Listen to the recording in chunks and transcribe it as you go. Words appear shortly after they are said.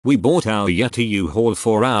We bought our Yeti U-Haul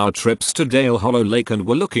for our trips to Dale Hollow Lake and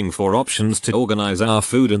were looking for options to organize our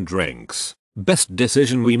food and drinks. Best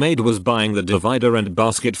decision we made was buying the divider and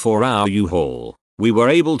basket for our U-Haul. We were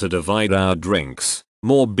able to divide our drinks,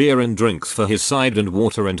 more beer and drinks for his side and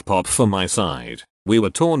water and pop for my side. We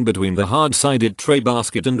were torn between the hard-sided tray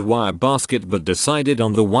basket and wire basket but decided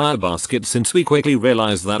on the wire basket since we quickly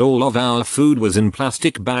realized that all of our food was in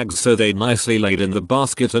plastic bags so they nicely laid in the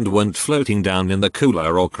basket and weren't floating down in the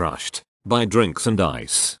cooler or crushed by drinks and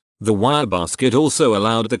ice. The wire basket also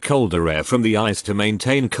allowed the colder air from the ice to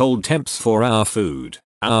maintain cold temps for our food.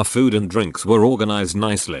 Our food and drinks were organized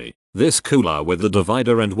nicely. This cooler with the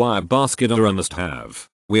divider and wire basket are a must-have.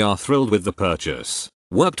 We are thrilled with the purchase.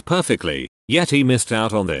 Worked perfectly. Yeti missed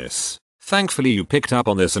out on this. Thankfully you picked up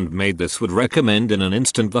on this and made this. Would recommend in an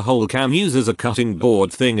instant. The whole cam uses a cutting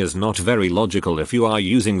board thing is not very logical if you are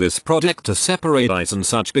using this product to separate ice and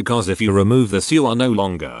such, because if you remove this you are no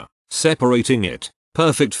longer separating it.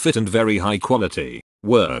 Perfect fit and very high quality.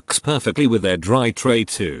 Works perfectly with their dry tray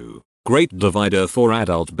too. Great divider for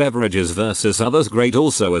adult beverages versus others. Great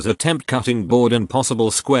also as a temp cutting board and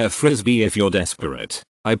possible square frisbee if you're desperate.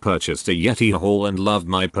 I purchased a Yeti haul and loved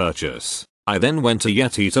my purchase. I then went to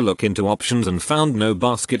Yeti to look into options and found no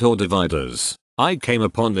basket or dividers. I came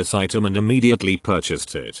upon this item and immediately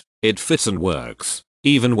purchased it. It fits and works.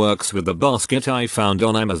 Even works with the basket I found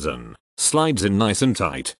on Amazon. Slides in nice and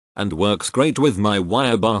tight, and works great with my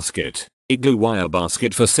wire basket. Igloo wire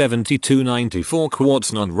basket for $72.94.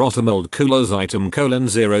 Quartz non-rotomold coolers item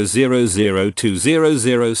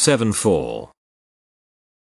 :000200074.